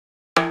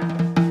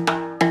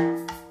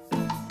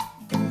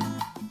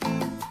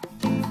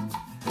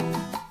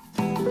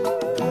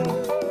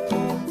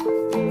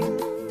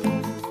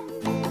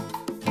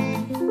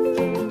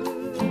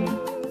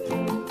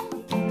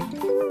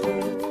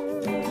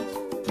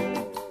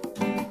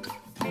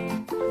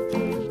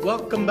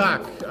welcome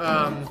back.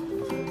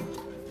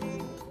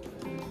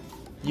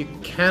 You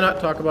cannot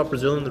talk about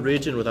Brazil in the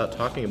region without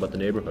talking about the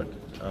neighborhood.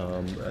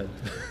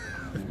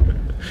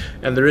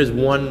 And there is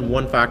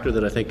one factor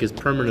that I think is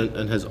permanent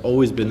and has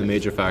always been the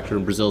major factor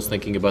in Brazil's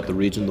thinking about the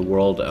region, the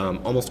world,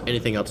 almost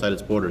anything outside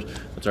its borders.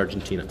 That's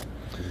Argentina.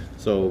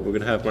 So we're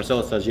going to have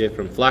Marcelo Saguier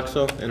from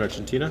FLACSO in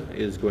Argentina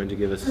is going to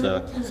give us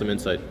some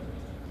insight.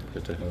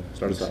 Good to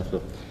start us off,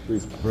 so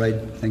please. Right,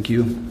 thank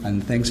you,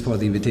 and thanks for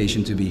the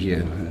invitation to be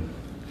here.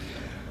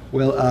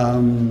 Well,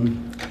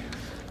 I'm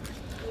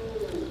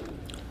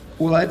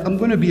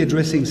going to be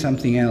addressing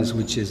something else,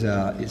 which is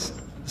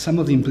some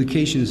of the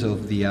implications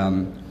of the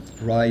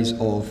rise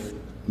of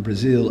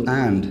Brazil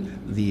and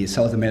the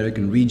South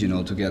American region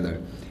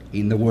altogether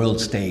in the world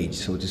stage,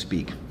 so to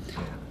speak.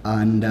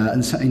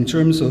 And so in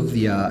terms of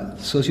the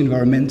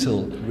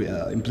socio-environmental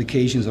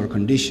implications or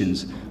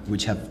conditions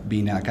which have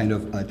been kind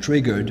of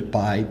triggered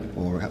by,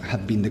 or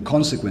have been the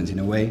consequence in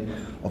a way,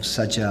 of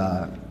such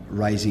a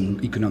rising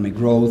economic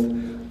growth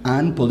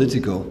and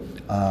political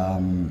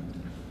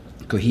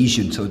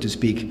cohesion, so to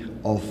speak,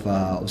 of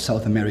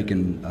South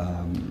American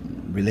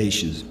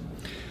relations.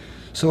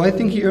 So I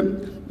think here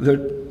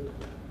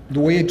the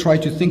way I try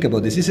to think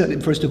about this is,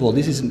 first of all,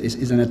 this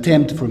is an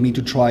attempt for me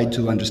to try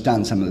to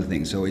understand some of the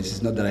things. So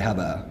it's not that I have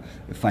a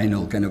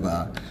final kind of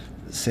a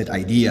set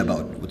idea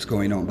about what's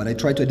going on, but I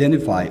try to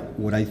identify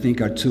what I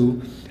think are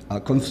two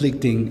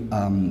conflicting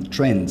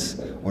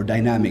trends or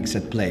dynamics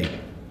at play.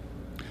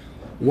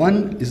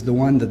 One is the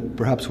one that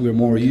perhaps we're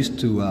more used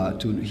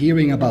to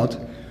hearing about,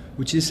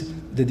 which is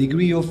the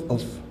degree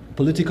of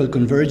political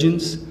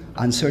convergence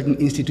and certain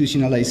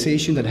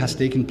institutionalization that has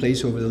taken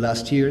place over the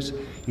last years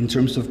in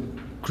terms of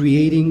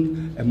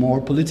creating a more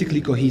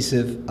politically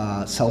cohesive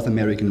South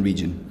American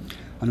region.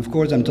 And of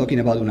course I'm talking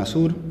about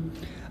UNASUR,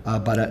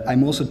 but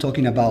I'm also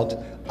talking about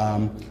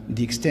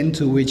the extent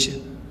to which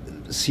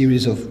a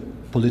series of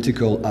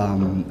political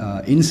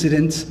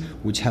incidents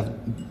which have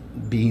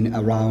been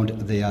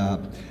around the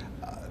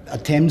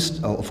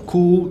attempts of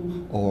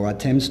coup or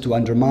attempts to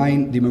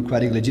undermine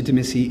democratic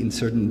legitimacy in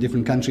certain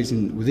different countries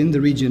within the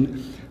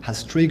region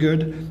has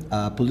triggered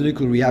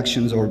political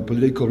reactions or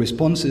political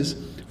responses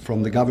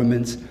from the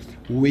governments,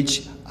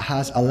 which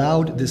has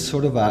allowed this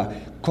sort of a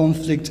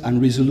conflict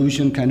and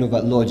resolution kind of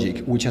a logic,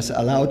 which has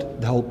allowed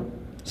the whole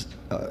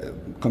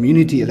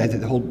community, like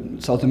the whole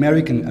South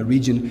American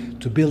region,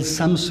 to build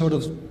some sort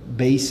of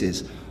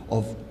basis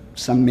of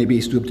some, maybe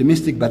it's too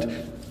optimistic, but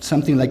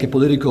something like a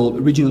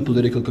regional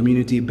political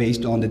community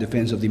based on the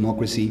defense of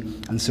democracy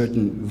and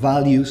certain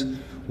values,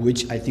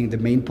 which I think the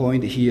main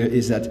point here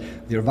is that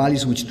there are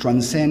values which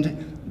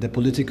transcend the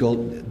political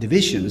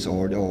divisions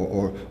or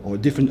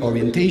different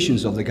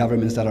orientations of the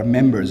governments that are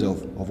members of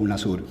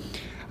UNASUR.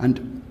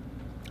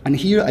 And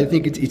here I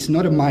think it's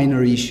not a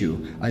minor issue.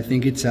 I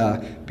think it's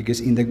because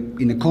in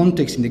the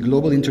context, in the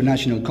global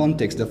international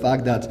context, the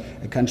fact that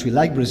a country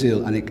like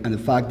Brazil and the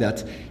fact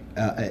that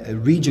a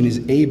region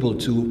is able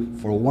to,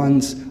 for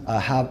once,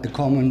 have a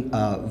common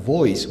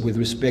voice with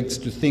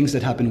respect to things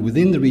that happen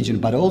within the region,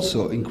 but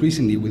also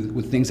increasingly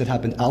with things that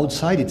happen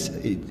outside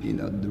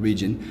the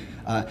region,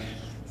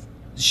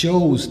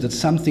 shows that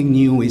something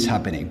new is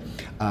happening.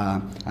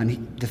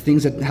 And the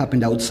things that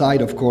happened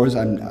outside, of course,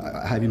 I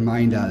have in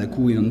mind the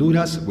coup in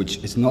Honduras,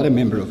 which is not a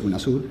member of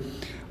UNASUR.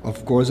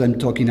 Of course, I'm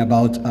talking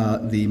about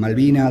the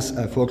Malvinas,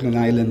 Falkland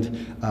Island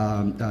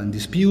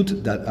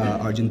dispute that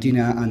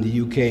Argentina and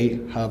the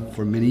UK have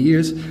for many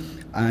years,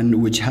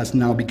 and which has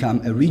now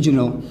become a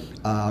regional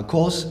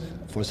cause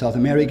for South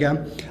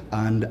America.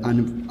 And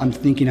I'm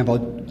thinking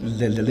about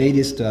the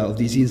latest of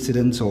these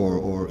incidents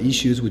or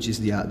issues, which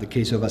is the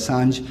case of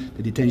Assange,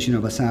 the detention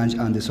of Assange,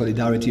 and the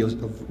solidarity of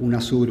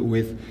UNASUR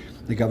with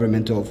the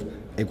government of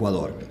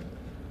Ecuador.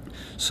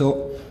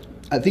 So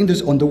I think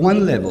there's, on the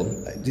one level,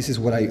 this is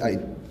what I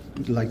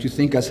like to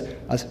think as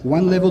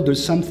one level,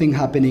 there's something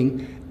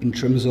happening in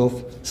terms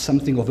of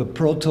something of a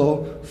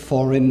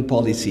proto-foreign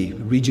policy,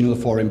 regional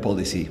foreign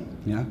policy,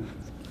 yeah,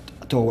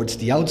 towards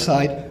the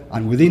outside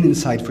and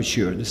inside for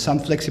sure. There's some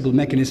flexible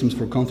mechanisms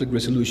for conflict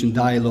resolution,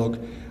 dialogue,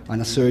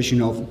 and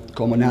assertion of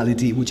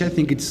commonality, which I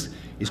think is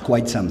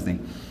quite something.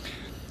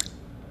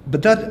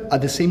 But that,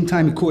 at the same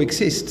time,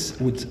 coexists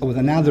with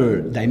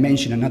another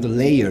dimension, another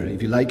layer,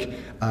 if you like,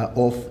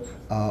 of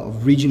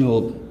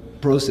regional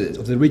process,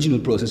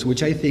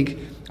 which I think,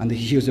 and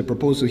here's a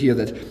proposal here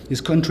that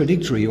is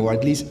contradictory, or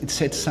at least it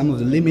sets some of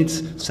the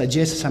limits,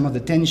 suggests some of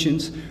the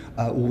tensions,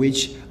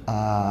 which,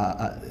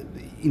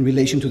 in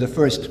relation to the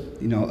first,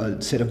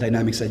 set of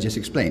dynamics I just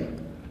explained.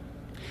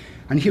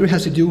 And here it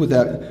has to do with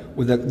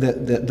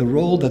the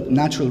role that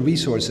natural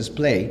resources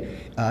play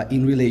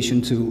in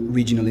relation to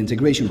regional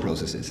integration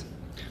processes.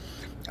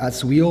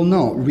 As we all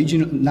know,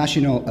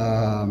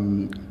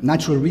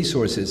 natural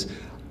resources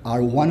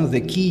are one of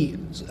the key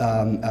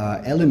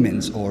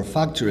elements or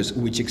factors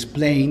which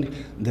explain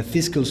the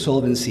fiscal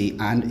solvency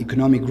and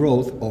economic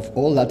growth of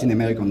all Latin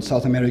American and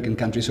South American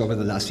countries over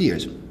the last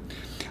years.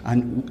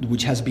 and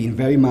which has been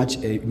very much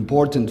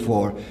important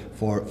for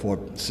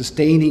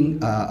sustaining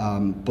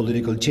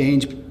political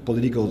change,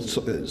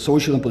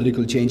 social and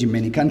political change in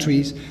many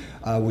countries,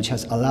 which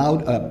has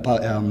allowed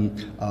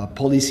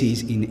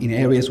policies in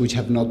areas which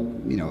have not,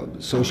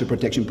 social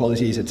protection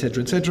policies,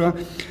 etc., etc.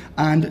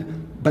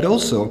 But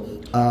also,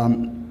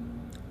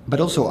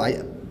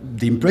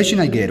 the impression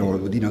I get, or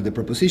the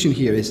proposition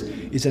here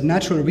is that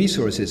natural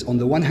resources, on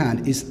the one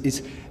hand,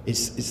 is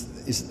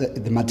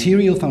the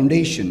material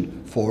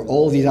foundation for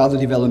all these other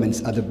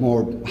developments at a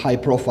more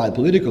high-profile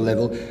political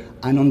level,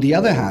 and on the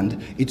other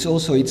hand, it's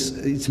also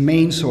its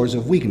main source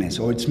of weakness,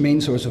 or its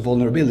main source of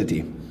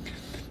vulnerability.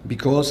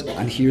 Because,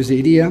 and here's the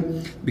idea,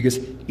 because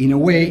in a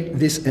way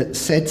this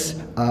sets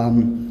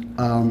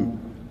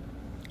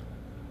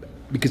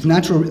because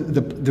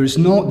there's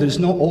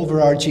no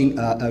overarching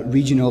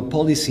regional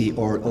policy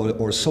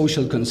or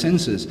social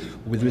consensus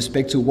with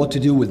respect to what to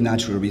do with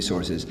natural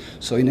resources.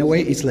 So in a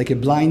way, it's like a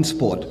blind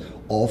spot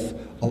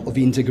of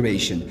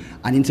integration,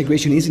 and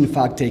integration is in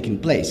fact taking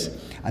place.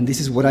 And this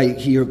is what I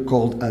hear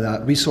called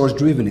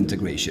resource-driven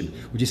integration,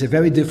 which is a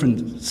very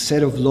different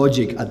set of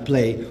logic at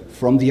play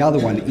from the other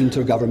one,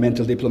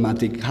 intergovernmental,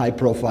 diplomatic,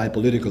 high-profile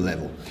political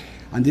level.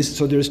 And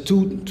so there's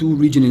two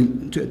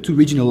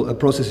regional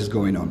processes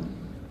going on.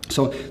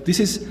 So this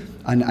is,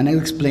 and I'll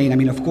explain, I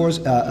mean, of course,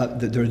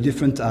 there are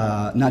different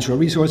natural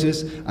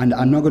resources, and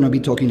I'm not going to be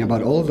talking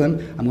about all of them.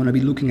 I'm going to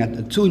be looking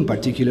at two in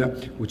particular,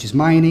 which is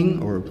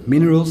mining, or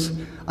minerals,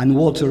 and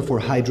water for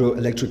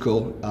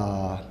hydroelectrical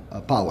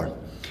power.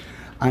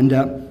 And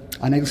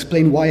I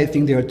explain why I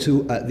think they are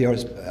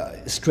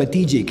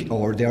strategic,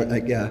 or they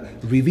are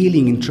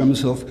revealing in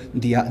terms of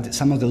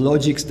some of the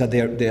logics that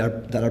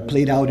are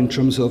played out in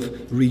terms of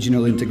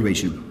regional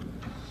integration.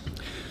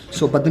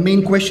 So, but the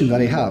main question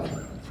that I have,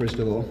 first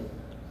of all,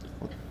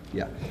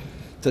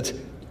 that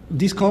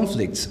these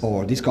conflicts,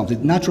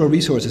 natural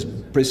resources,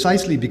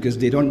 precisely because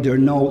there are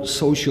no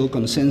social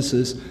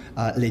consensus,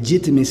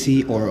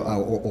 legitimacy,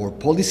 or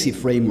policy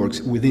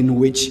frameworks within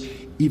which,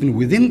 even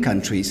within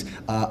countries,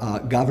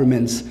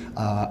 governments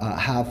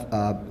have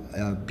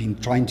been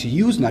trying to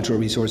use natural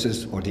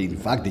resources, or in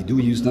fact they do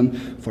use them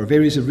for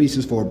various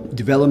reasons, for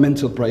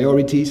developmental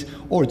priorities,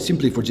 or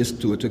simply for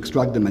just to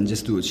extract them and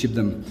just to ship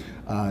them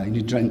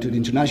into the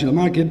international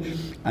market.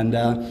 And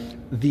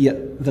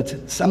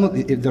there's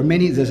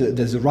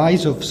a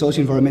rise of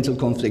socio-environmental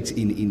conflicts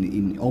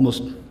in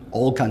almost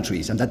all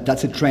countries, and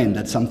that's a trend.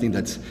 That's something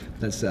that's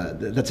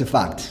a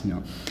fact.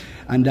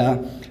 And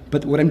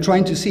but what I'm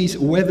trying to see is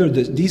whether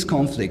these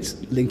conflicts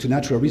linked to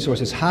natural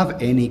resources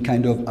have any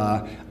kind of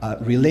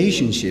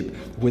relationship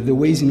with the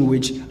ways in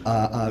which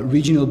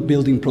regional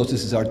building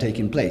processes are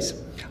taking place.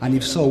 And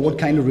if so, what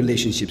kind of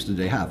relationships do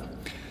they have?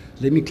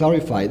 Let me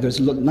clarify. There's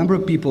a number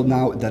of people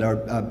now that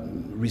are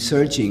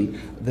researching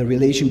the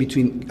relation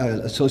between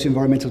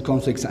socio-environmental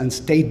conflicts and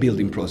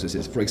state-building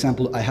processes. For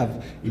example, I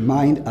have in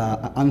mind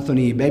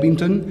Anthony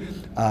Bebington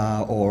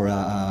or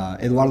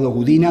Eduardo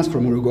Gudinas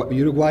from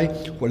Uruguay,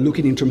 who are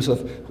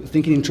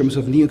thinking in terms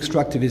of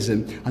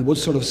neo-extractivism and what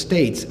sort of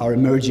states are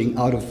emerging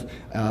out of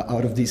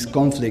these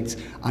conflicts,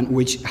 and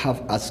which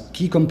have as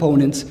key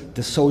components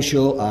the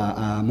social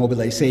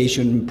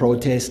mobilization,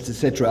 protests,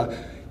 etc.,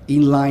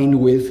 in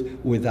line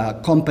with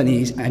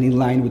companies and in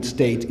line with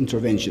state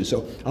intervention.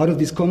 So out of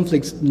these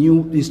conflicts,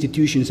 new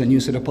institutions and new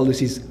set of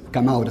policies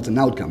come out as an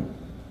outcome,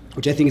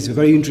 which I think is a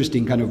very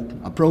interesting kind of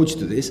approach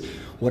to this.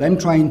 What I'm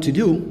trying to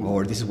do,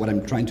 or this is what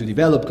I'm trying to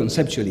develop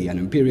conceptually and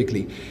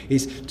empirically,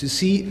 is to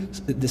see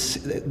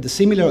the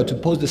similar, or to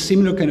pose the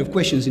similar kind of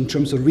questions in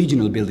terms of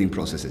regional building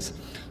processes.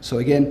 So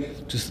again,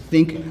 to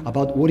think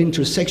about what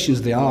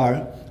intersections there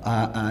are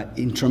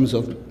in terms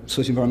of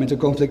socio-environmental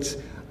conflicts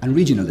and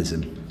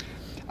regionalism.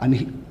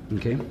 And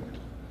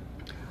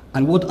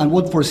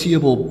what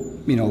foreseeable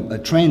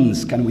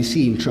trends can we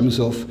see in terms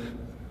of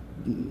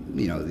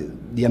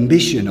the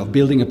ambition of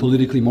building a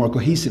politically more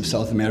cohesive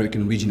South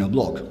American regional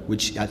bloc,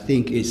 which I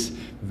think is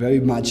very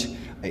much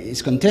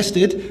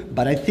contested,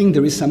 but I think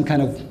there is some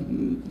kind of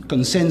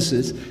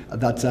consensus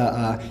that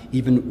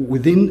even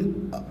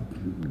within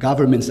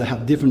governments that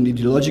have different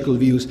ideological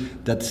views,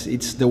 that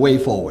it's the way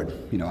forward,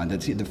 and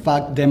that the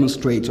fact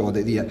demonstrates, or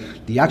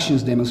the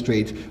actions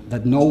demonstrate,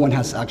 that no one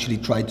has actually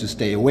tried to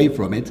stay away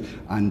from it,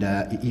 and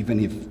even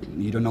if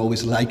you don't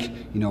always like,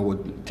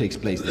 what takes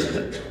place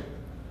there.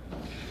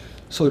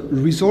 So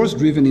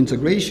resource-driven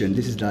integration,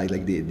 this is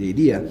like the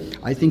idea,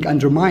 I think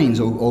undermines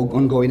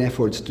ongoing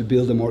efforts to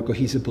build a more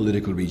cohesive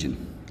political region,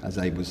 as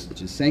I was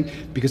just saying,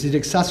 because it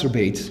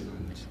exacerbates,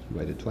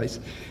 write it twice,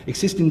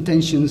 existing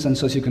tensions and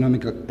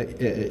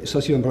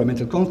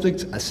socio-environmental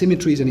conflicts,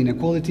 asymmetries and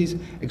inequalities,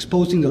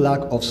 exposing the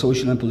lack of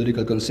social and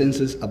political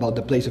consensus about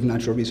the place of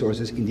natural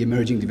resources in the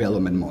emerging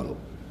development model,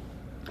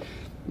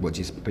 which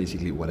is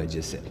basically what I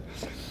just said.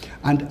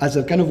 And as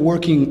a kind of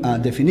working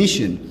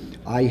definition,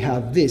 I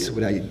have this,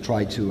 what I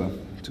try to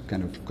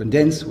kind of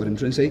condense what I'm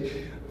trying to say.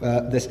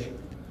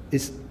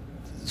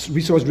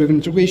 resource-driven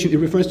integration, it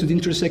refers to the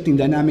intersecting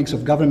dynamics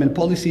of government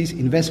policies,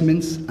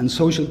 investments, and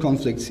social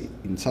conflicts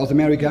in South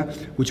America,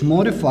 which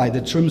modify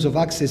the terms of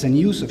access and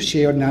use of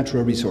shared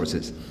natural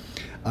resources.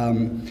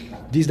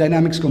 These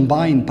dynamics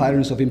combine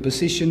patterns of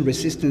imposition,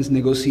 resistance,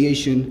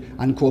 negotiation,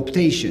 and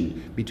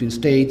cooptation between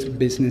state,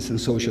 business,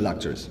 and social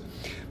actors.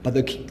 But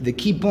the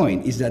key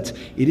point is that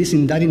it is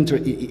in that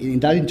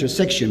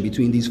intersection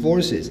between these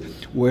forces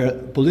where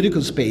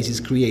political space is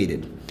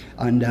created.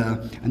 And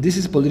this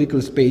is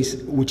political space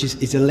which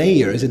is a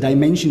layer, is a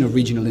dimension of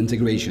regional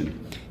integration.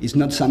 It's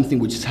not something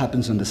which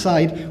happens on the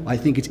side. I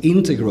think it's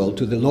integral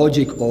to the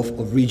logic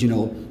of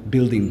regional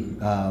building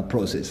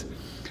process.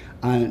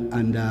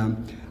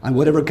 And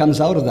whatever comes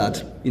out of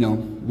that,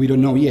 we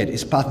don't know yet.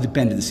 It's path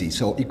dependency.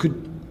 So it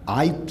could,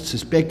 I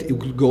suspect it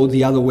could go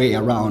the other way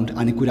around,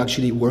 and it could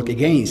actually work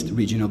against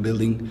regional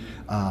building,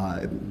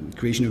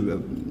 creation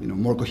of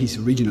more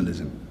cohesive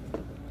regionalism,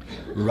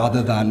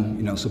 rather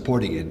than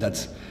supporting it.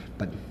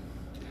 But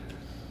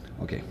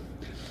okay.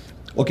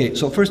 Okay.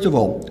 So first of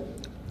all,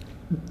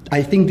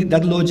 I think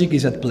that logic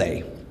is at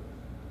play,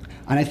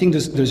 and I think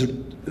there's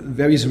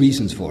various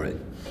reasons for it.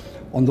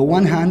 On the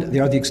one hand,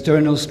 there are the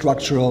external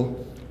structural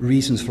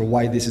reasons for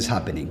why this is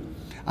happening.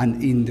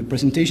 And in the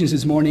presentations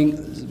this morning,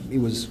 it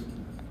was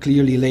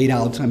clearly laid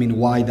out,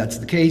 why that's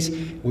the case,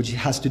 which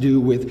has to do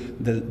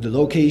with the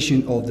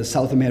location of the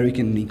South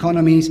American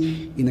economies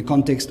in the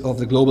context of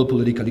the global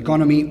political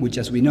economy, which,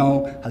 as we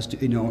know, has to,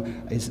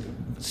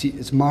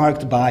 is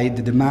marked by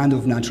the demand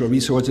of natural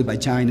resources by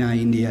China,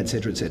 India,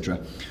 etc.,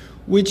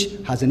 which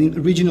has a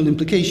regional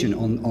implication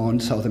on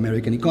South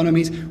American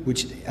economies,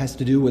 which has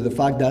to do with the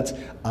fact that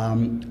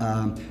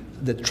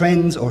the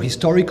trends or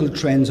historical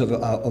trends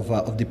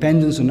of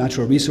dependence on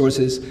natural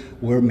resources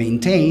were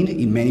maintained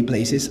in many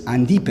places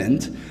and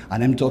deepened.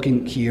 And I'm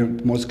talking here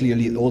most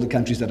clearly all the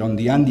countries that are on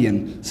the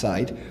Andean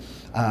side.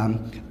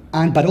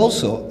 But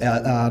also,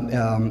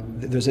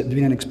 there's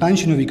been an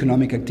expansion of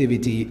economic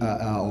activity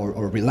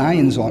or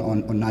reliance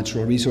on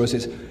natural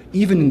resources,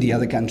 even in the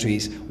other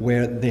countries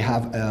where they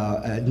have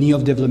a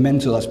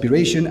neo-developmental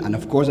aspiration, and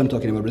of course I'm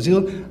talking about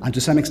Brazil, and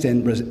to some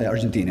extent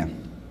Argentina.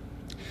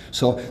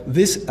 So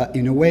this,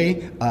 in a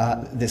way,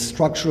 the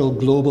structural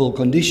global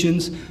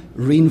conditions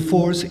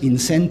reinforce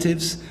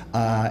incentives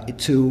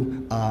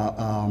to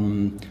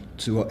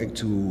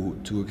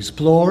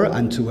explore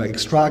and to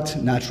extract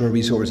natural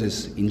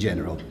resources in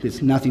general.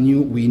 It's nothing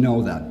new, we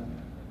know that.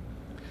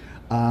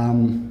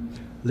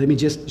 Let me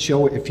just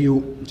show a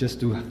few,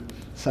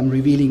 some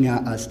revealing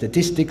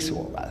statistics,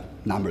 or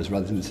numbers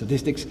rather than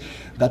statistics,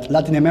 that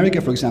Latin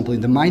America, for example,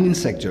 in the mining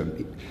sector,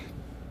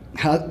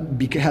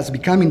 has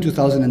become in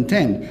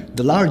 2010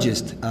 the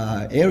largest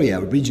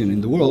region in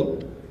the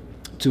world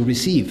to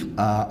receive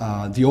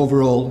the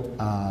overall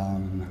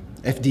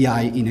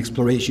FDI in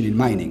exploration in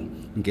mining.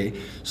 Okay,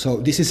 so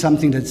this is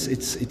something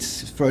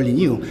it's fairly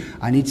new,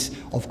 and it's,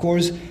 of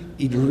course,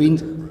 it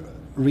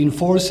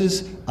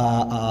reinforces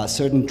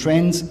certain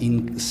trends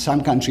in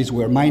some countries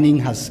where mining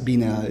has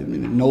been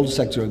an old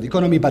sector of the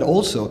economy, but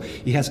also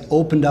it has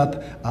opened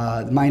up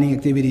mining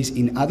activities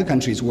in other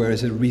countries where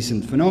it's a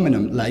recent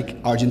phenomenon, like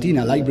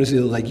Argentina, like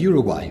Brazil, like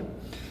Uruguay.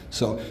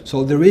 So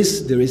there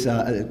is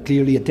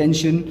clearly a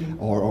tension,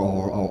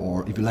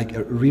 or if you like,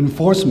 a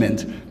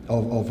reinforcement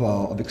of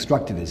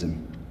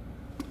extractivism.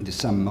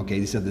 These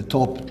are the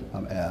top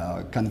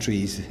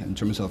countries in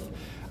terms of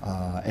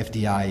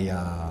FDI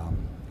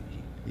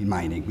in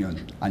mining,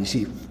 and you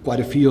see quite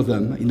a few of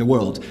them in the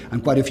world,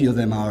 and quite a few of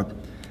them are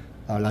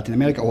Latin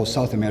America or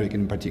South America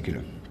in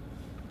particular.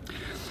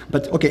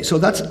 But okay, so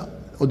that's,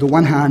 on the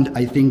one hand,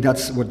 I think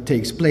that's what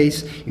takes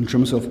place in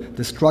terms of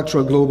the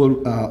structural global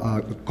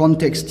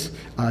contexts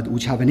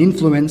which have an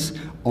influence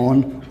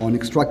on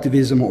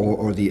extractivism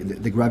or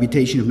the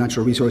gravitation of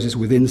natural resources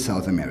within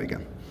South America.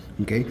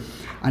 Okay,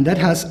 and that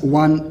has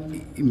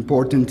one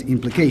important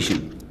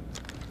implication,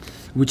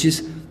 which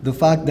is the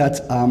fact that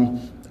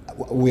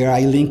where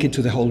I link it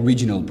to the whole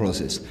regional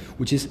process,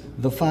 which is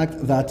the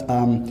fact that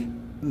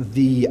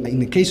in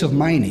the case of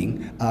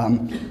mining,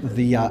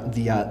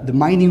 the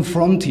mining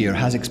frontier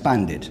has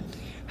expanded.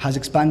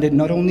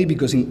 Not only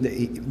because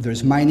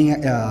there's mining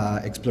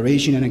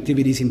exploration and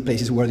activities in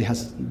places where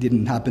it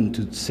didn't happen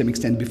to some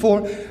extent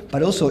before,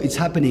 but also it's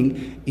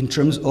happening in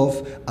terms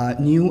of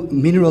new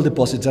mineral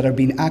deposits that are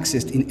being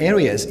accessed in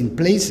areas, in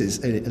places,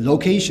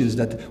 locations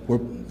that were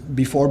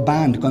before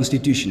banned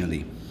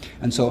constitutionally.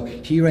 And so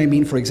here I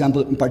mean, for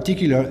example, in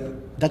particular,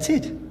 that's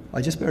it.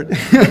 I just heard.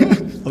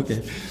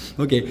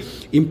 Okay.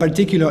 In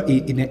particular,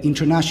 in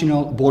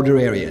international border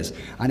areas,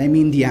 and I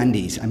mean the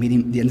Andes. I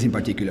mean the Andes in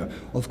particular.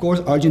 Of course,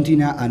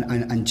 Argentina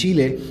and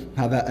Chile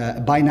have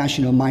a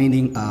binational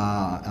mining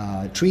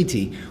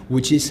treaty,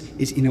 which is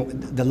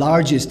the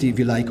largest, if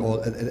you like,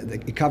 or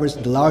it covers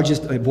the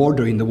largest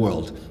border in the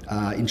world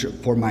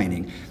for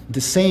mining.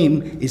 The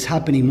same is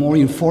happening more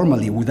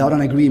informally, without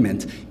an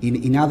agreement,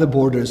 in other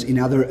borders, in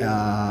other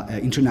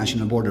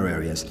international border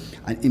areas,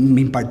 and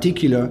in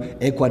particular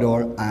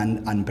Ecuador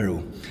and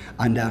Peru.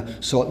 And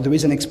so there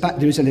is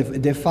a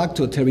de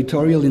facto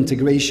territorial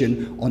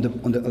integration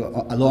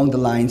along the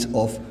lines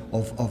of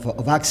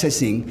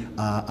accessing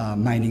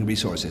mining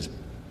resources.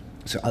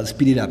 So I'll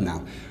speed it up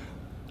now.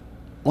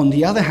 On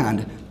the other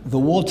hand, the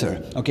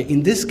water. Okay,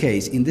 in this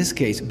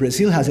case,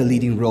 Brazil has a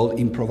leading role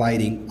in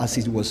providing, as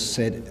it was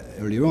said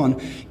earlier on,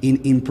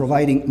 in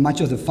providing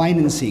much of the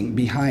financing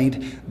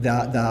behind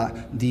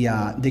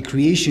the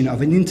creation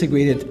of an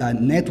integrated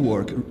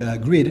network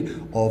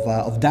grid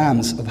of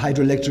dams, of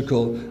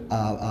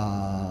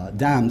hydroelectrical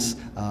dams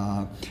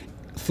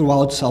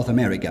throughout South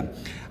America.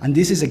 And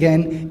this is,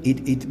 again,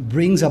 it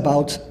brings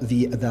about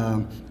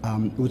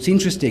what's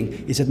interesting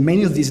is that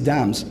many of these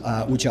dams,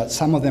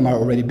 some of them are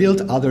already built,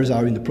 others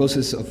are in the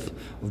process of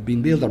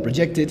being built or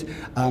projected,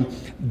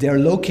 they're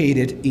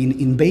located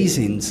in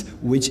basins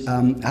which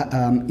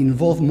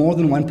involve more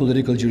than one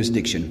political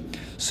jurisdiction.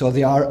 So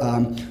they are,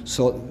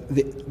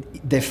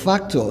 de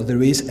facto,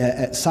 there is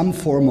some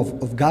form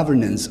of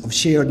governance of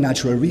shared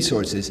natural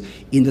resources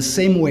in the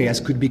same way as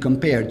could be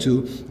compared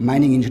to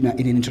mining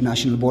in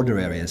international border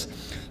areas.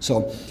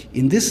 So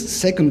in this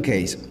second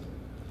case,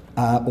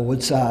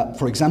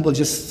 for example,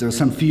 there are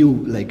some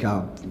few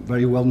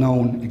very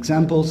well-known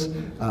examples,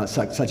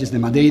 such as the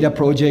Madeira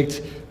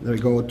project. There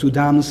go 2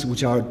 dams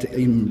which are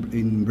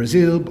in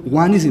Brazil.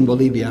 One is in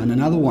Bolivia, and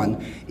another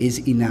one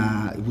is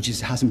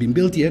hasn't been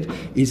built yet.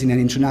 Is in an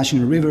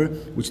international river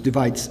which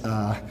divides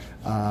the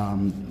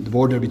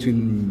border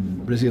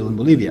between Brazil and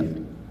Bolivia.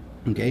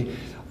 Okay.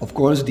 Of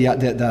course,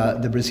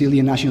 the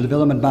Brazilian National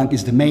Development Bank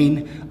is the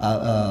main,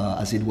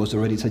 as it was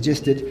already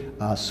suggested,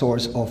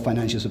 source of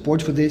financial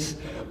support for this.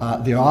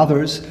 There are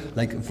others,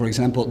 like, for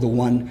example, the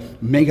one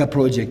mega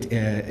project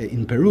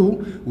in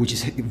Peru, which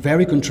is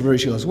very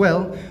controversial as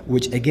well,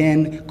 which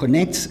again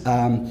connects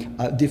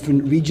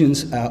different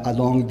regions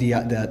along the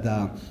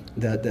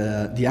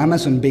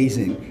Amazon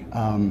basin,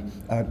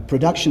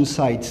 production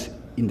sites,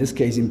 in this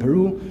case in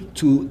Peru,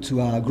 to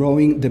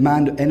growing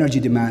energy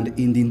demand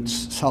in the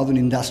southern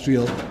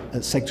industrial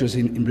sectors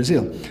in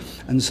Brazil.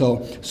 And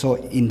so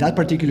in that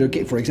particular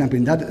case, for example,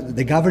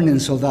 the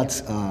governance of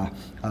that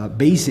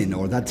basin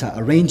or that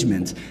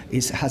arrangement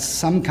has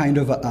some kind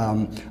of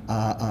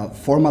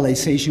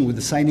formalization with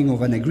the signing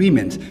of an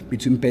agreement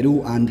between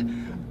Peru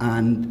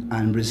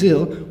and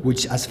Brazil,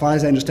 which, as far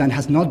as I understand,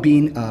 has not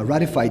been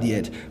ratified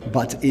yet,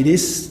 but it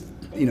is,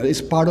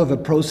 it's part of a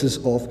process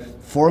of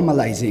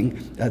formalizing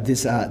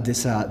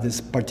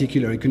this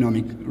particular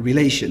economic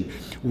relation,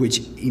 which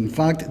in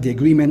fact the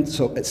agreement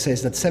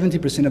says that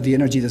 70% of the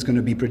energy that's going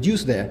to be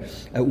produced there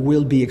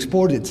will be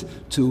exported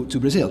to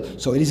Brazil.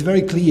 So it is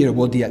very clear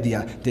what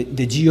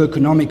the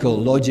geo-economical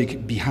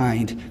logic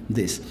behind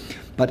this.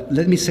 But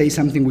let me say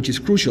something which is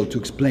crucial to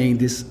explain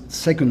this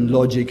second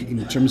logic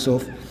in terms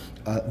of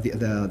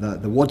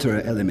the water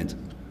element,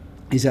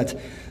 is that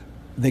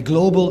the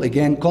global,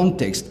 again,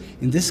 context,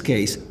 in this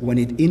case, when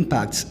it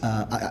impacts,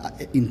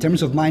 in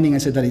terms of mining, I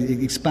said that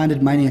it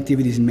expanded mining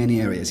activities in many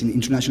areas, in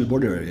international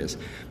border areas.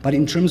 But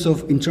in terms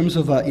of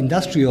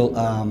industrial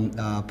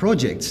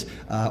projects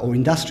or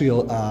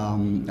industrial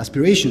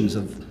aspirations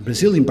of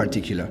Brazil in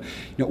particular,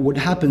 what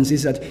happens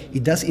is that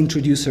it does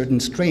introduce certain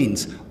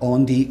strains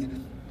on the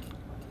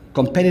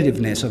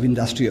competitiveness of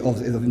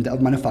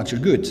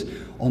manufactured goods.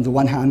 On the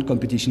one hand,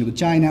 competition with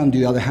China. On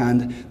the other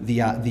hand,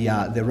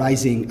 the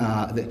rising,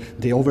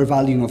 the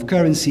overvaluing of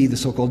currency, the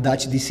so-called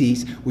Dutch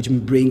disease, which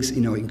brings,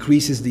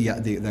 increases the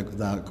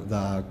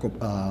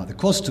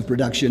cost of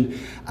production,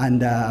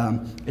 and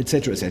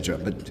etc., etc.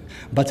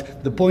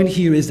 But the point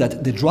here is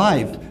that the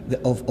drive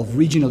of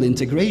regional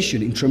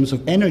integration in terms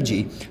of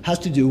energy has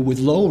to do with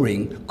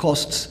lowering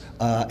costs,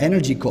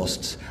 energy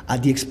costs,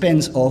 at the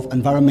expense of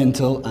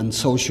environmental and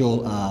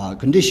social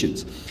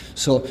conditions.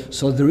 So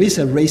there is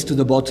a race to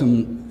the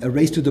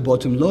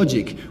bottom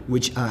logic,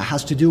 which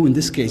has to do in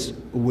this case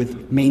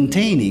with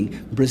maintaining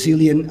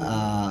Brazilian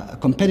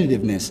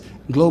competitiveness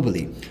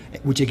globally,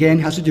 which again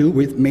has to do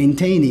with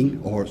maintaining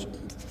or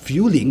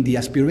fueling the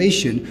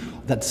aspiration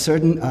that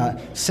certain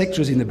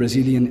sectors in the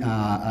Brazilian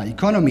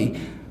economy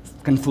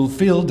can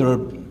fulfill their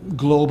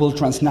global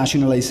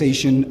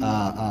transnationalization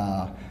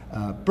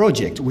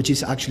project, which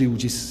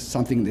is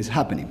something that's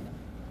happening.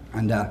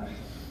 And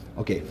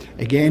okay,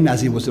 again,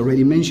 as it was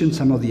already mentioned,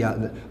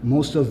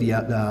 most of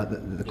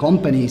the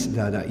companies,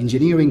 the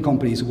engineering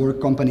companies, work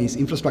companies,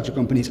 infrastructure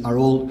companies, are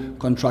all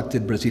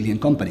contracted Brazilian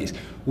companies,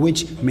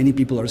 which many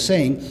people are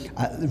saying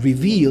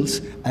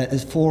reveals a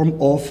form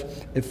of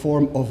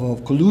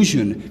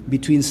collusion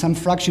between some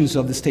fractions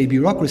of the state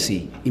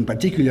bureaucracy, in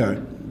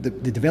particular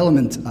the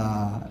development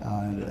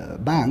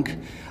bank,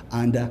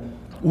 and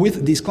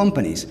with these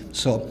companies.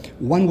 So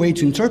one way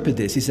to interpret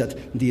this is that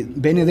the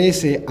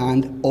BNDES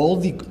and all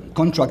the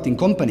contracting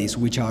companies,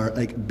 which are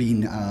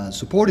being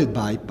supported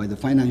by the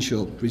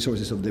financial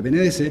resources of the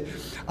BNDES,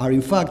 are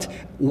in fact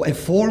a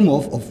form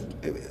of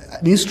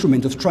an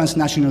instrument of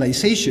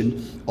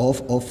transnationalization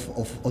of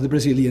the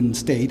Brazilian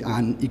state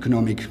and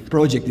economic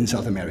project in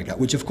South America,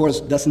 which of course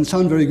doesn't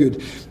sound very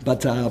good,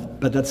 but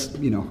that's,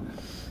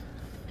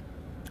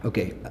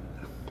 okay.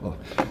 Well,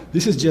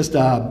 this is just,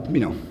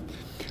 it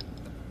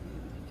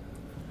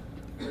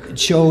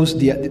shows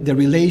the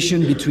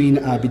relation between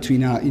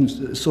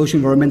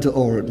socio-environmental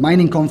or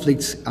mining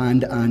conflicts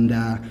and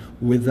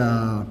with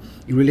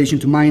in relation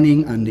to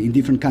mining and in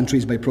different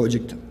countries by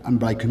project and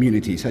by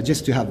community. So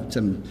just to have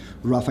some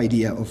rough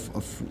idea of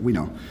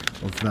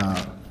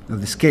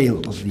the scale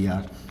of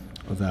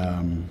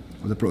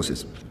the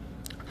process.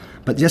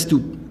 But just to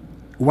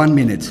 1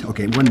 minute.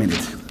 Okay, 1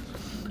 minute.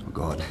 Oh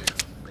God.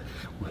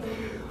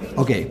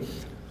 Okay.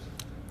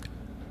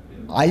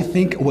 I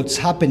think what's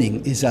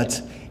happening is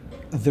that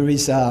there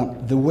is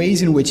the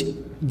ways in which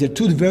there are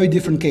two very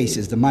different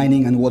cases, the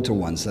mining and water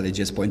ones that I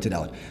just pointed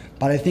out.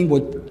 But I think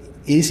what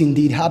is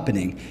indeed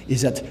happening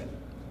is that,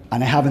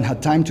 and I haven't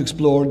had time to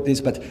explore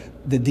this, but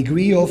the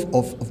degree of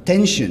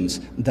tensions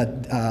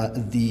that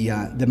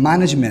the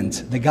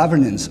management, the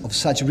governance of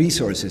such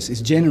resources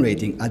is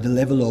generating at the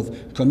level of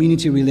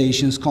community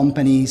relations,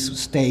 companies,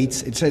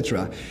 states,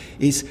 etc.,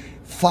 is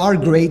far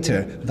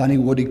greater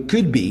than what it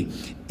could be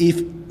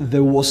if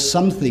there was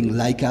something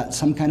like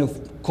some kind of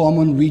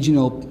common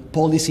regional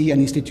policy and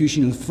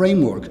institutional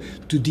framework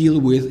to deal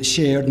with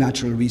shared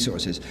natural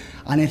resources.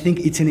 And I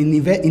think it's an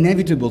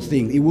inevitable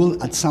thing. It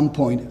will at some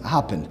point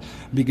happen,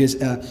 because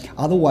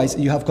otherwise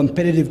you have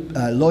competitive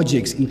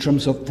logics in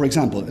terms of, for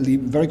example, a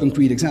very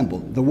concrete example.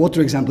 The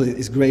water example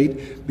is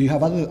great, but you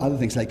have other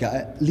things like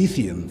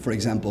lithium, for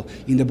example,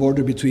 in the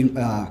border between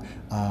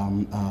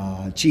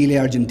Chile,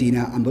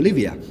 Argentina, and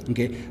Bolivia.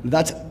 Okay,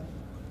 that's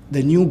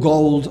the new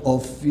gold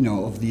of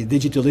the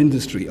digital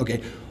industry.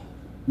 Okay.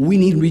 We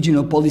need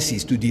regional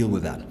policies to deal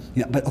with that.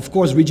 But of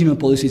course, regional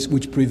policies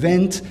which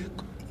prevent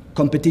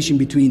competition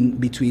between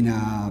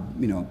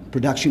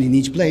production in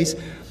each place,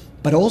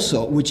 but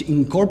also which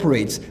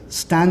incorporates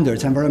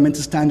standards,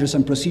 environmental standards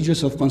and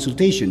procedures of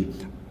consultation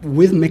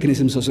with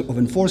mechanisms of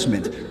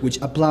enforcement, which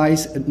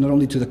applies not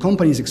only to the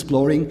companies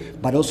exploring,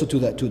 but also to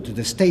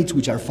the states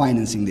which are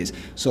financing this.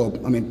 So,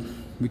 I mean,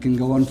 we can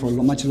go on for a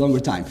much longer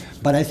time.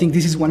 But I think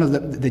this is one of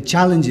the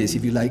challenges,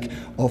 if you like,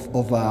 of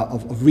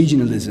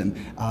regionalism,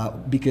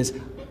 because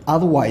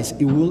otherwise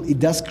it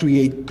does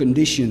create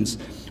conditions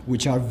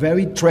which are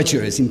very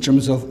treacherous in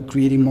terms of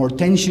creating more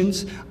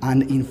tensions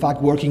and, in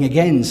fact, working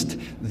against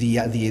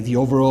the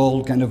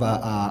overall kind of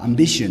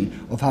ambition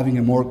of having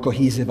a more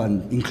cohesive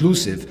and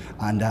inclusive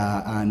and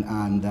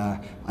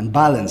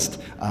balanced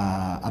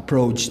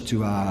approach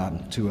to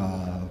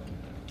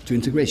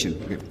integration.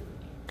 Okay.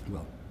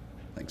 Well,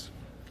 thanks.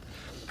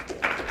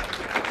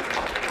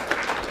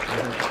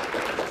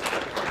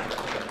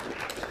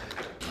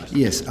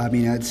 Yes, I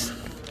mean,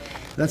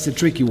 that's a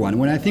tricky one.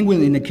 When I think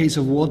in the case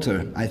of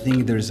water, I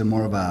think there's a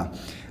more of a,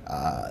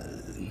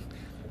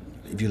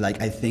 if you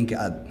like, I think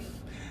a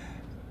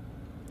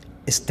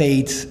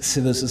state,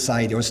 civil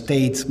society, or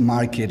state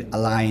market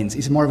alliance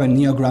is more of a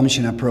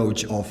neo-Gramscian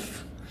approach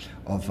of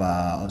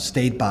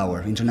state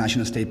power,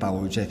 international state power,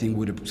 which I think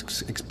would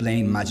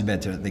explain much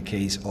better the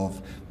case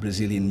of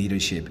Brazilian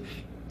leadership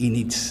in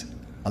its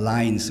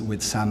alliance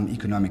with some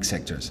economic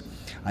sectors.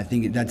 I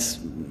think that's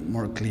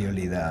more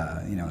clearly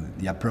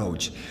the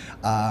approach.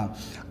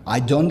 I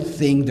don't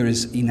think there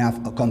is enough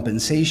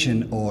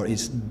compensation, or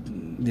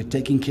they're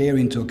taking care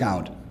into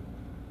account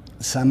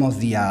some of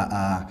the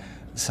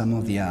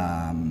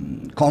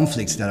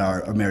conflicts that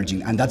are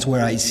emerging, and that's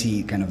where I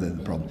see kind of the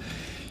problem.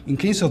 In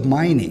case of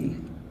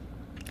mining,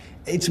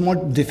 it's more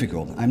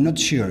difficult. I'm not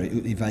sure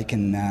if I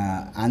can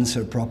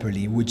answer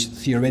properly which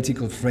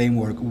theoretical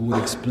framework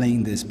would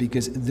explain this,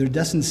 because there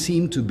doesn't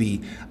seem to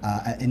be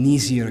an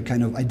easier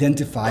kind of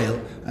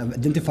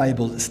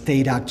identifiable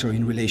state actor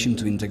in relation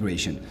to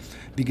integration,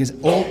 because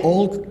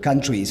all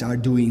countries are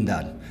doing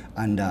that,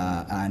 and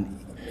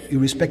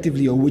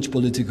irrespectively of which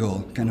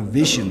political kind of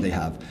vision they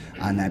have,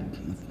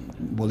 and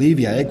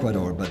Bolivia,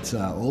 Ecuador, but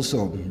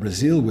also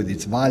Brazil with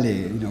its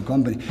Vale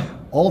company,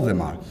 all of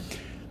them are.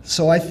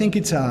 So I think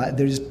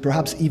there is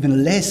perhaps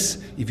even less,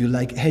 if you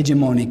like,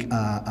 hegemonic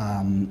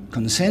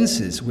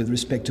consensus with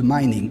respect to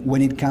mining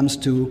when it comes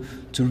to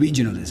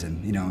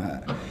regionalism.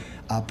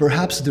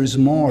 Perhaps there's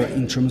more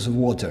in terms of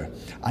water.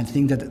 I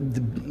think that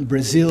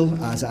Brazil,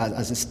 as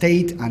a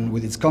state, and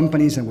with its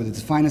companies and with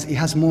its finance, it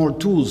has more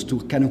tools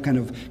to kind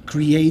of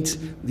create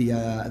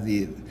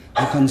the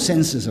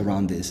consensus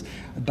around this.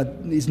 But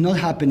it's not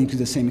happening to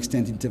the same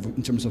extent in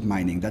terms of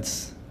mining.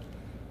 That's,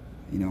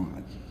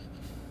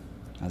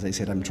 as I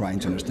said, I'm trying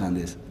to understand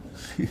this.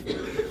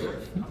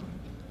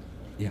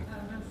 Yeah.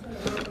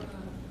 Marcelo,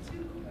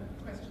 two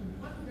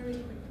questions. One very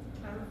quick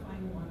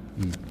clarifying one.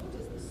 What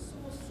is the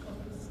source of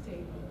this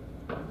table?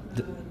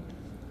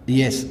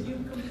 Yes. Did you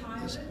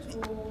compile it,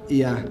 or?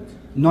 Yeah.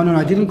 No,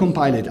 I didn't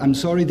compile it. I'm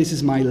sorry, this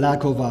is my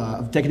lack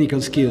of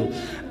technical skill.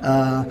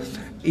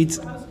 It's.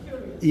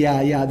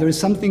 Yeah. There is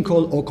something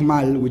called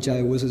OCMAL, which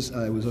I was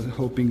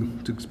hoping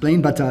to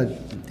explain, but I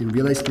didn't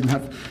realize it didn't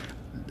have.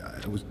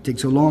 It would take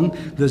so long.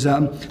 There's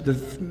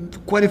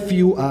quite a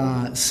few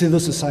civil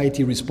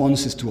society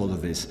responses to all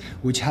of this,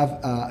 which have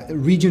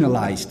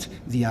regionalized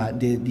the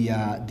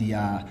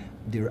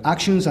their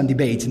actions and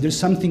debates, and there's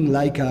something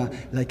like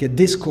a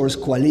discourse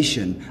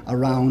coalition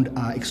around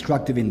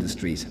extractive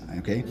industries.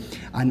 Okay,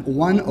 and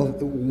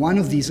one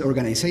of these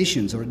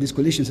organizations or these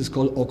coalitions is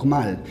called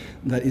OCMAL,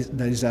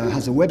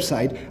 has a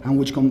website and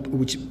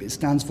which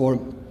stands for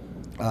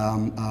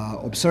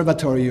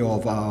Observatory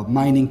of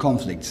Mining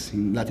Conflicts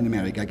in Latin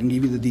America. I can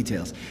give you the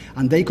details,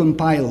 and they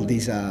compile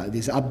these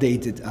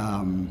updated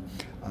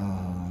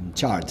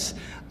charts.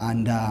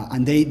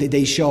 And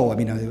they show, I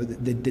mean,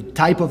 the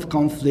type of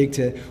conflict,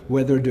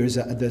 whether there's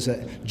a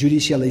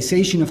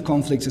judicialization of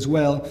conflicts as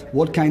well,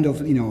 what kind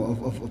of,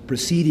 of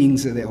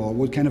proceedings or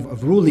what kind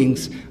of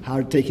rulings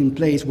are taking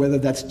place, whether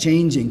that's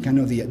changing kind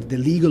of the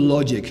legal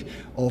logic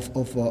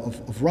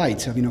of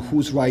rights, of,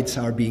 whose rights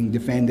are being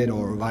defended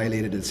or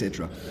violated,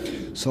 etc.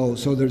 So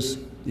there's,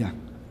 yeah,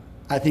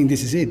 I think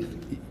this is it.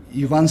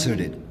 You've answered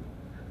it.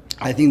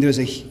 I think there's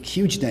a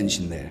huge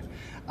tension there.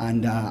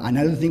 And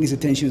another thing is the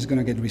tension is going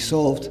to get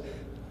resolved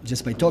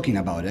just by talking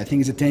about it. I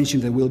think it's a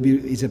tension that will be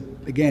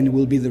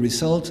the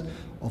result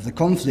of the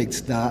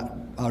conflicts that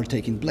are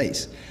taking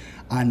place,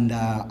 and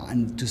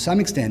to some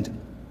extent,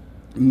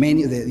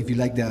 many of the, if you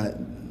like, the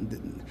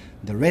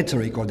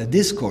rhetoric or the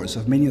discourse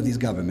of many of these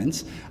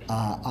governments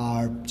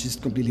are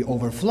just completely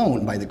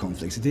overflown by the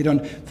conflicts. They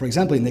don't, for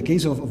example, in the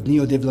case of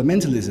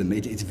neodevelopmentalism,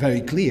 it's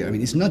very clear. I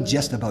mean, it's not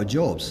just about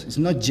jobs. It's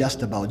not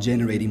just about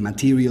generating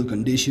material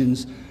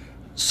conditions,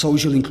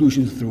 social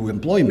inclusion through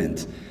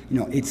employment.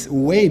 It's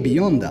way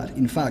beyond that.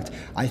 In fact,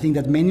 I think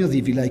that many of the,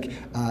 if you like,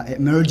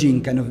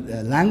 emerging kind of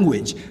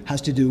language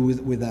has to do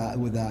with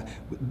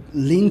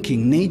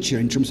linking nature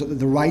in terms of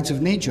the rights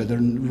of nature, the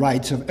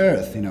rights of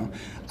earth,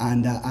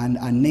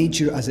 and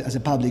nature as a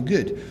public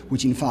good,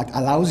 which in fact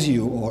allows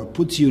you or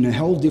puts you in a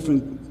whole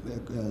different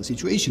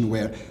situation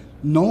where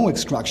no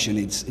extraction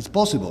is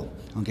possible.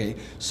 Okay,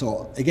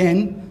 so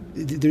again,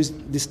 there's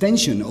this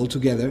tension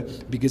altogether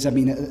because, I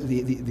mean,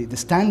 the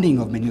standing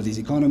of many of these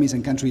economies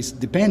and countries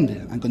depend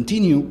and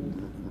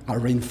are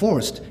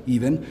reinforced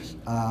even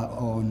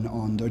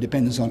on their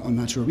dependence on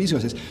natural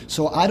resources.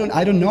 So I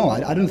don't know.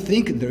 I don't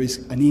think there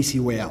is an easy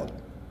way out.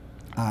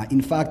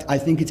 In fact, I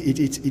think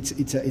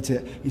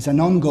it's an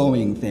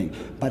ongoing thing.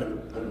 But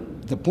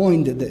the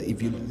point that if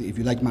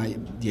you like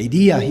the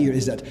idea here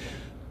is that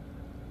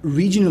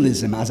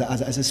regionalism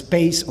as a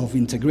space of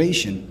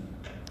integration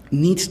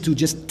needs to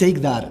just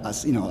take that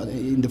as,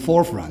 in the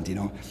forefront,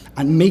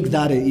 and make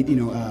that,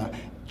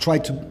 try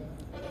to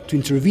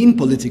intervene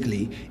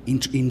politically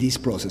in these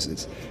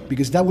processes,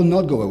 because that will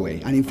not go away,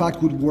 and in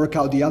fact could work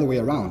out the other way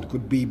around,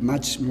 could be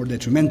much more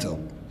detrimental.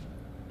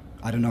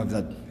 I don't know if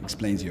that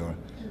explains or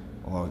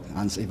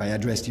if I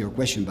addressed your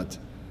question, but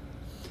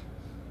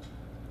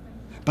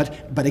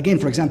again,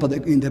 for example,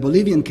 in the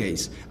Bolivian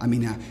case, I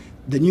mean,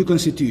 the new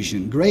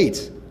constitution,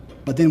 great,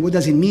 but then what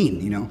does it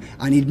mean,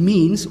 And it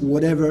means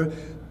whatever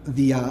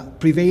the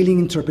prevailing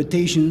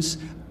interpretations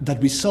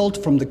that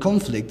result from the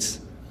conflicts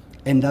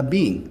end up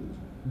being.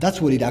 That's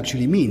what it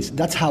actually means.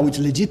 That's how it's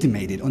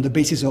legitimated, on the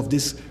basis of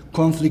this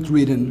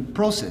conflict-ridden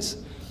process.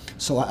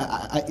 So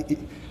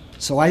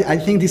I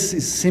think this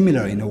is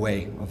similar in a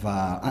way,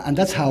 and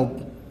that's how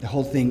the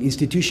whole thing,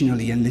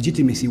 institutionally and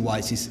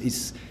legitimacy-wise,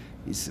 is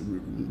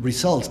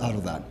results out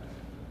of that.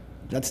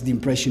 That's the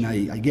impression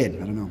I get. I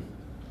don't know.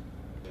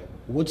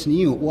 What's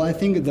new? Well, I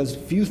think there's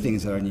few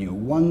things that are new.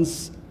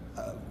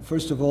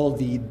 First of all,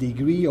 the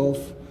degree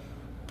of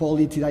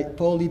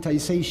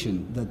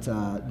politicization that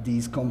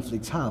these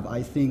conflicts have.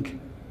 I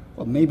think,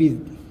 well, maybe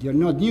they're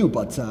not new,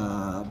 but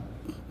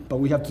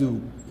we have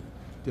to,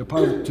 they're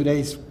part of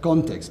today's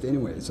context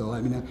anyway. So, I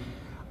mean,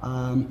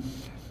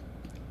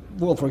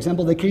 well, for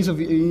example, the case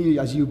of,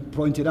 as you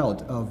pointed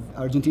out, of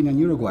Argentina and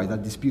Uruguay,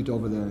 that dispute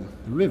over the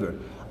river.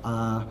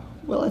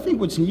 Well, I think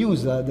what's new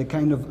is the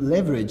kind of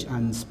leverage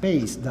and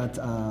space that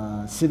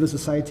civil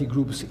society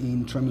groups,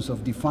 in terms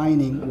of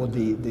defining what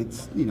the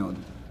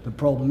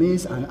problem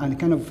is, and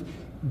kind of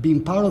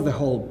being part of the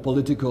whole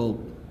political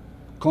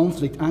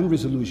conflict and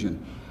resolution.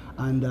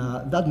 And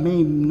that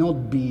may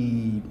not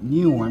be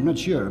new, I'm not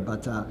sure,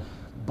 but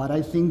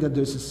I think that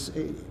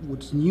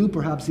what's new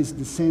perhaps is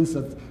the sense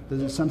that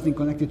there's something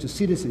connected to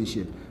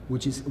citizenship,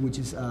 which is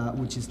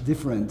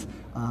different,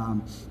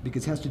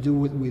 because it has to do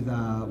with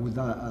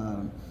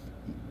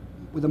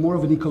a more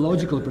of an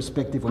ecological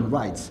perspective on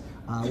rights,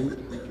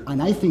 and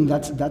I think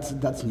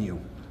that's new.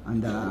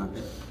 And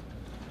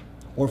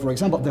or for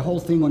example, the whole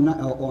thing on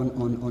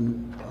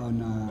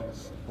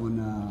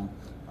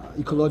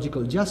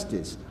ecological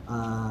justice.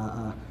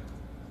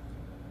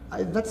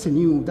 That's a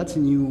new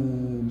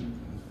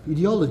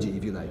ideology,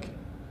 if you like,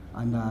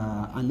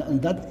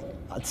 and that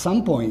at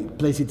some point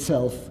plays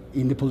itself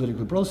in the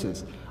political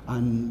process.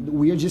 And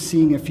we are just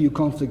seeing a few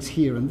conflicts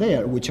here and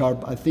there, which are,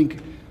 I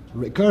think,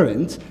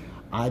 recurrent.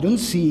 I don't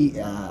see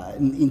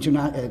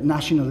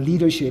national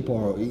leadership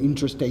or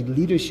interstate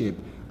leadership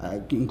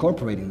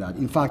incorporating that.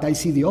 In fact, I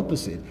see the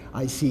opposite.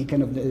 I see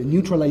kind of the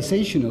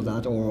neutralization of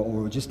that,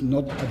 or just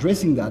not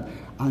addressing that,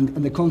 and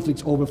the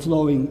conflicts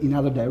overflowing in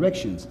other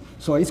directions.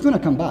 So it's going to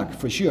come back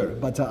for sure.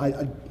 But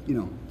I don't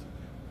know.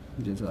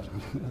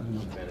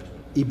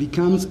 it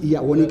becomes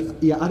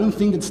I don't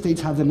think that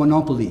states have the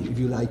monopoly, if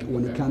you like,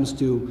 when it comes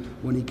to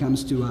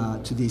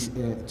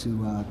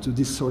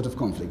this sort of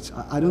conflicts.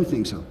 I don't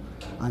think so,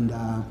 and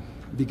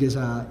because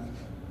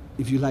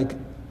if you like,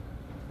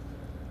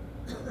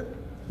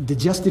 the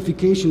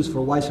justifications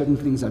for why certain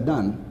things are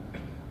done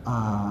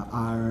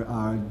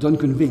don't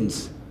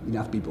convince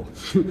enough people.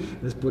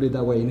 Let's put it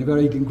that way, in a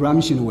very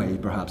Gramscian way,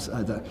 perhaps.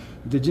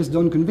 They just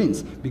don't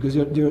convince, because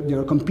there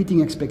are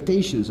competing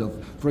expectations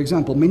of, for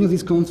example, many of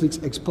these conflicts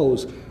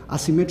expose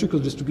asymmetrical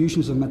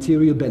distributions of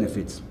material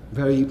benefits,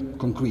 very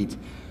concrete,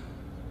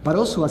 but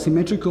also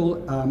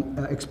asymmetrical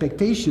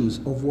expectations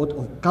of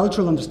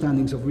cultural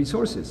understandings of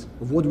resources,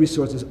 of what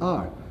resources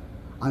are.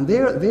 And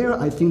there,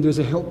 I think there's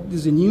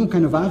a new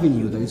kind of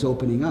avenue that is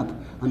opening up.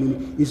 I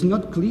mean, it's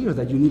not clear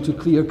that you need to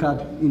clear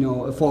cut,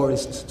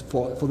 forests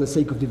for the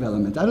sake of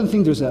development. I don't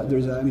think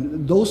I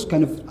mean, those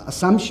kind of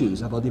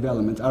assumptions about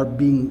development are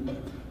being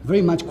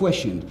very much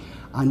questioned.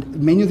 And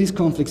many of these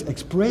conflicts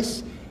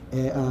express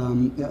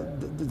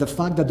the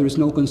fact that there is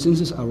no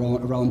consensus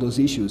around those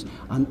issues.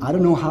 And I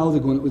don't know how they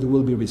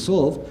will be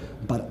resolved,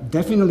 but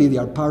definitely they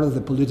are part of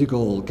the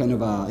political kind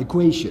of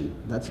equation.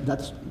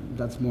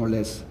 That's more or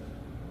less.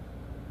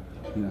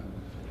 Yeah.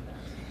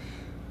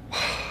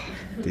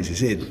 This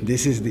is it.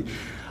 This is the.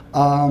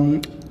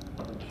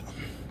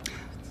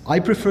 I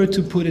prefer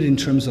to put it in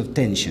terms of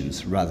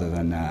tensions rather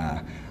than.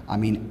 I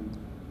mean,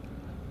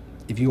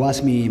 if you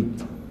ask me,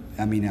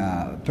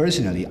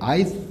 personally,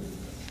 I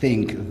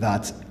think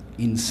that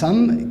in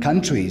some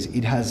countries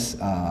it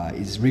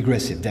is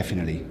regressive.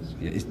 Definitely,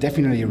 it's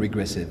definitely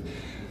regressive.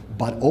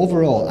 But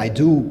overall, I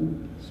do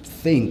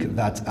think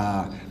that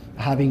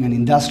having an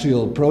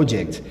industrial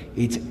project,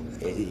 it's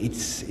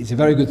a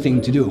very good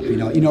thing to do,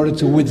 in order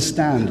to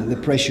withstand the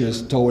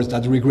pressures towards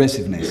that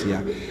regressiveness,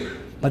 yeah.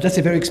 But that's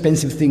a very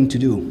expensive thing to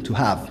do, to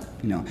have,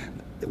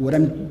 What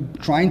I'm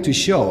trying to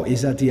show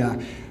is that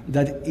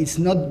that it's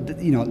not,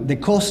 the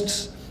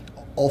costs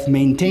of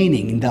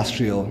maintaining an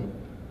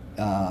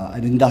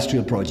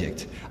industrial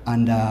project,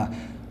 and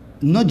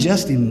not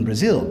just in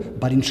Brazil,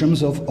 but in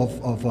terms of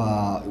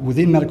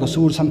within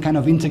Mercosur, some kind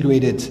of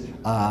integrated,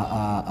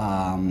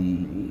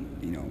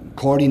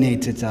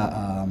 coordinated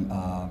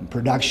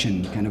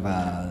production kind of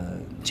a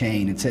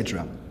chain,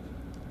 etc.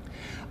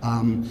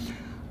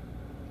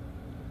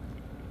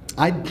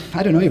 I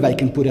don't know if I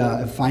can put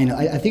a final.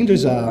 I think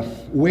there's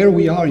where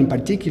we are in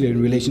particular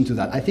in relation to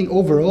that. I think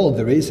overall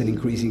there is an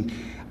increasing,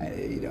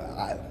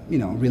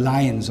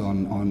 reliance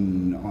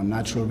on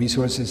natural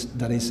resources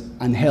that is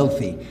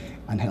unhealthy.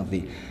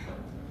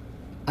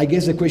 I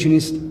guess the question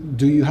is,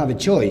 do you have a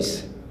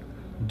choice?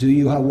 Do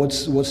you have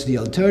what's the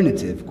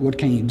alternative? What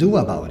can you do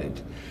about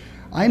it?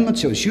 I'm not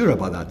so sure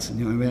about that.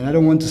 I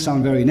don't want to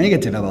sound very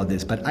negative about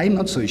this, but I'm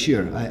not so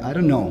sure. I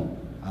don't know.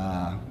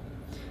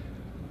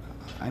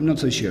 I'm not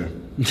so sure.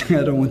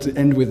 I don't want to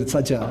end with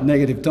such a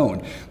negative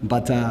tone,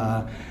 but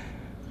I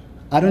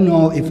don't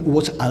know if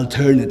what's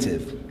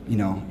alternative,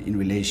 in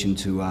relation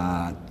to,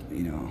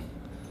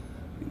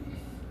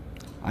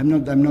 I'm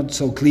not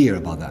so clear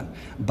about that.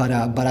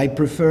 But I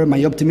prefer,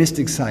 my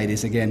optimistic side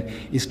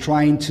is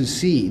trying to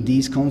see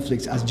these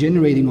conflicts as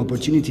generating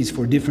opportunities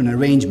for different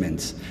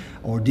arrangements,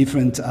 or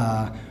different,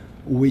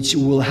 which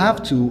will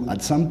have to,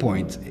 at some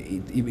point,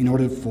 in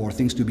order for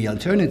things to be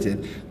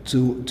alternative,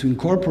 to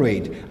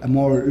incorporate a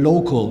more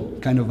local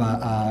kind of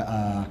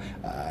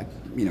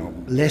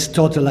less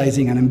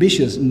totalizing and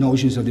ambitious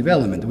notions of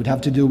development. It would have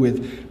to do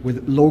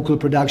with local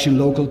production,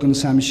 local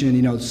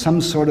consumption,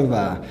 some sort of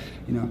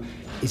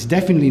it's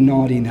definitely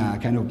not in a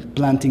kind of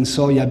planting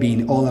soya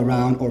bean all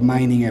around or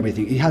mining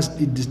everything. It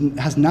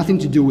has nothing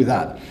to do with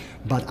that.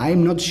 But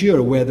I'm not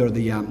sure whether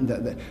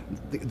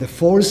the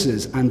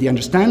forces and the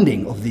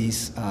understanding of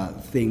these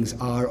things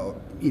are,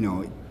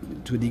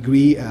 to a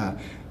degree,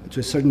 to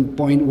a certain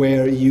point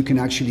where you can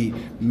actually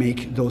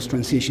make those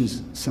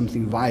transitions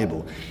something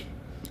viable.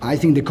 I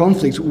think the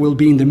conflicts will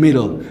be in the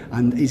middle,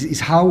 and is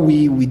how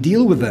we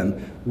deal with them,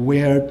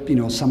 where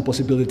some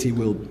possibility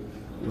will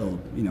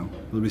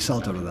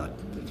result out of that.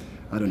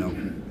 I don't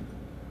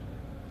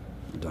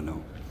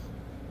know.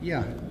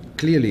 Yeah,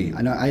 clearly,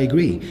 and I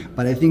agree.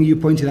 But I think you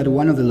pointed out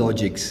one of the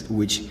logics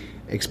which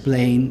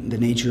explain the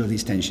nature of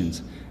these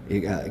tensions.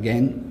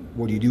 Again,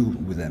 what do you do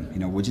with them?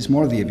 Which is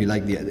more if you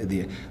like,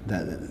 the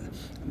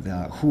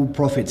who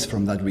profits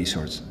from that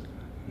resource.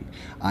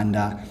 And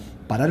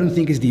but I don't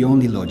think it's the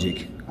only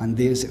logic. And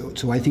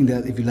so I think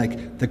that, if you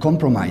like, the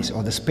compromise,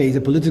 or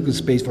the political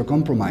space for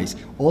compromise,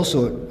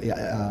 also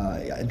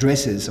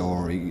addresses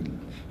or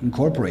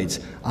incorporates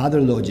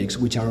other logics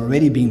which are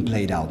already being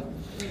played out.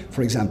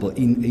 For example,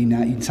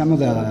 in some of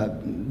the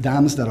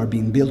dams that are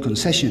being built,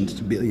 concessions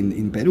to build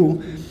in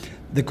Peru,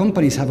 the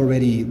companies have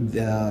already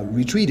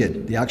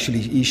retreated. They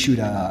actually issued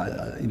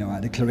a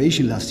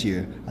declaration last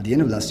year, at the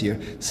end of last year,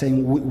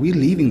 saying we're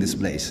leaving this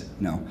place.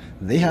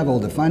 They have all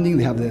the funding,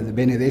 they have the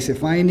BNDES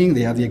funding,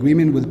 they have the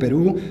agreement with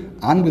Peru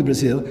and with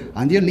Brazil,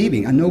 and they're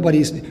leaving. And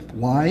nobody's,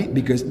 why?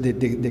 Because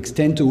the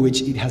extent to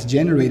which it has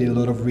generated a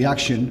lot of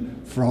reaction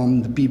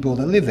from the people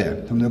that live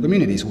there, from the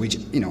communities, which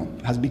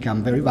has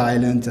become very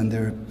violent, and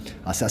there are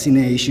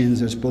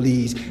assassinations, there's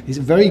police. It's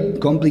a very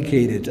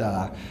complicated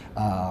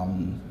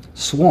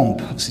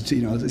swamp,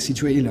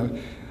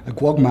 situation, a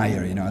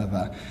quagmire,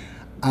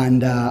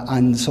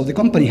 and so the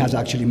company has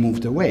actually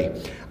moved away,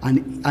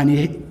 and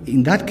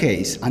in that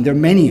case, and there are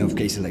many of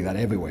cases like that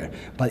everywhere,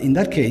 but in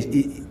that case,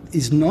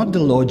 it's not the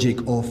logic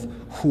of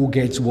who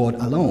gets what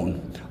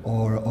alone,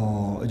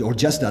 or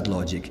just that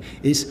logic.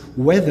 Is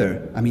whether,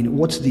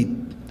 what's the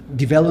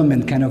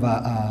development kind of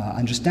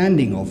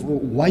understanding of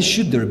why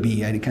should there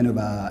be any kind of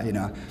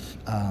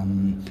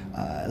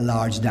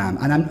large dam?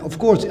 And of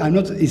course,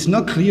 it's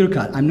not clear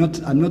cut. I'm not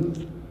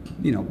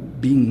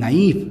being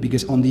naive,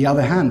 because on the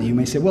other hand, you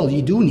may say, well,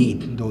 you do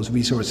need those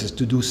resources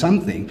to do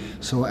something.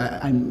 So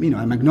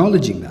I'm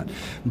acknowledging that,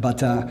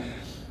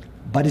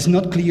 but it's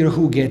not clear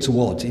who gets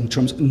what, in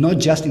terms, not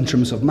just in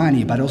terms of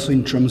money, but also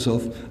in terms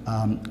of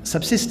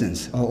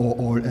subsistence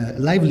or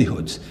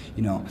livelihoods.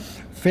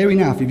 Fair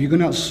enough, if you're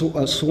going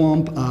to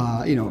swamp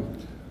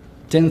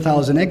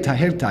 10,000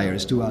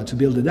 hectares to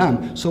build a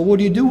dam, so what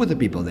do you do with the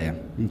people there?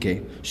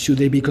 Okay, should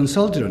they be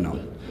consulted or not?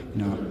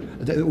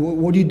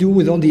 What do you do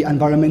with all the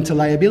environmental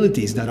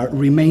liabilities that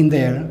remain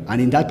there,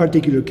 and in that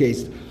particular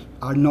case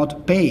are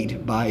not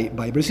paid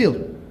by Brazil,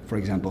 for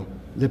example?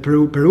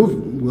 Peru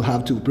will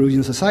have to,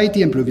 Peruvian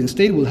society and Peruvian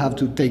state will have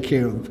to take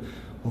care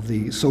of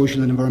the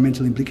social and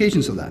environmental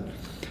implications of that.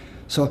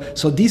 So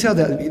these are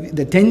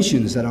the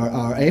tensions that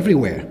are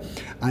everywhere,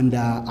 and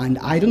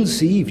I don't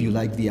see, if you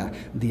like, the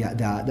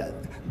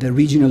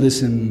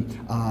regionalism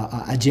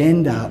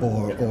agenda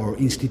or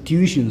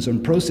institutions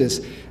and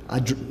process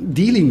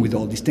dealing with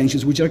all these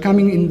tensions, which are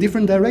coming in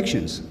different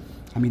directions.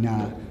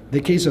 The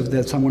case of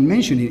that someone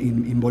mentioned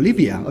in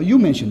Bolivia, or you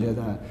mentioned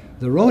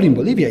the road in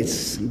Bolivia.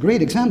 It's a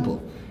great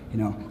example,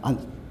 and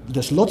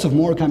there's lots of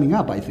more coming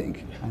up, I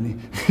think.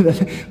 And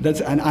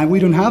we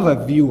don't have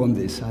a view on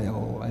this,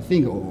 I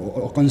think,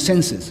 or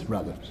consensus,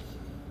 rather.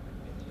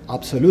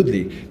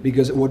 Absolutely,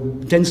 because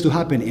what tends to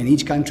happen in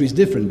each country is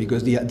different,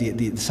 because the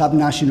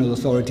subnational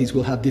authorities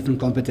will have different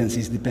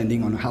competencies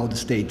depending on how the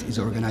state is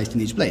organized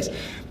in each place.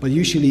 But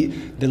usually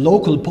the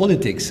local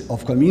politics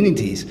of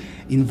communities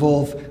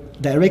involve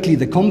directly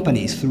the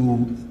companies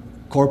through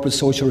corporate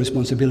social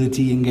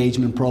responsibility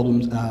engagement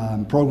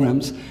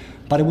programs,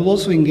 but it will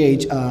also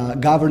engage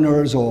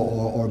governors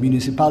or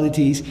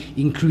municipalities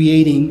in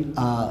creating,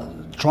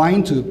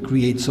 trying to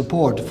create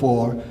support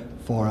for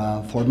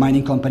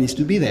mining companies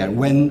to be there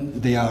when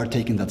they are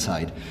taking that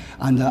side.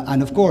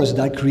 And of course,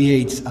 that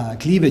creates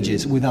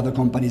cleavages with other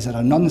companies that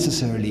are not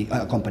necessarily,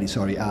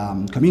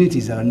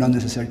 communities that are not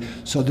necessary.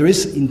 So there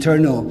is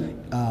internal,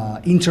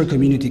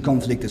 inter-community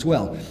conflict as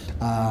well.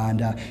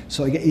 And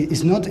so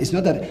it's not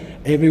that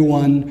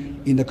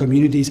everyone in the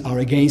communities are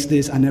against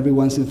this and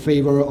everyone's in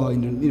favor, or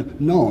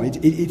no,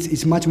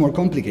 it's much more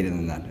complicated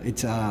than that.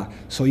 It's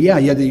so yeah,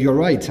 you're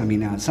right.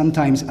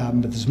 Sometimes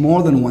there's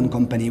more than one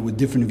company with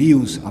different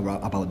views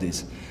about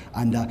this,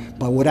 and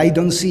but what I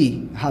don't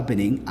see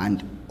happening,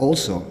 and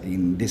also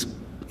in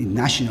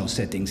national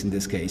settings in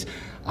this case,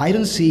 I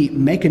don't see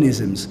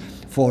mechanisms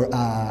for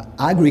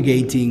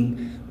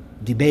aggregating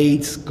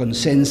debates,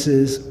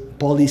 consensus,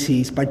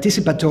 policies,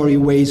 participatory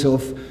ways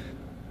of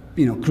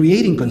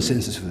creating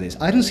consensus for this.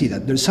 I don't see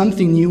that. There's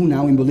something new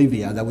now in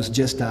Bolivia that was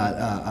just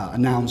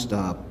announced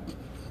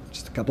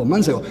just a couple of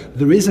months ago.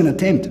 There is an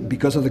attempt,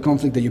 because of the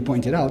conflict that you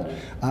pointed out,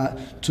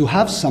 to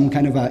have some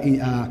kind of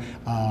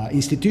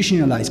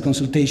institutionalized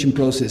consultation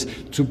process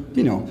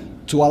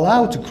to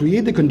allow, to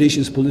create the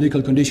conditions,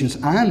 political conditions,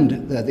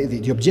 and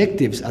the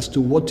objectives as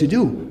to what to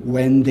do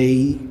when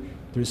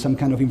there's some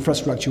kind of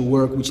infrastructure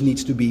work which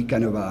needs to be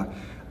kind of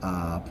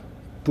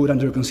put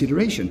under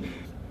consideration.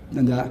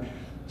 And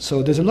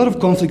so there's a lot of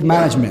conflict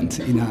management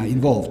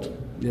involved,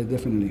 yeah,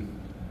 definitely.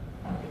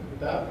 With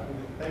that,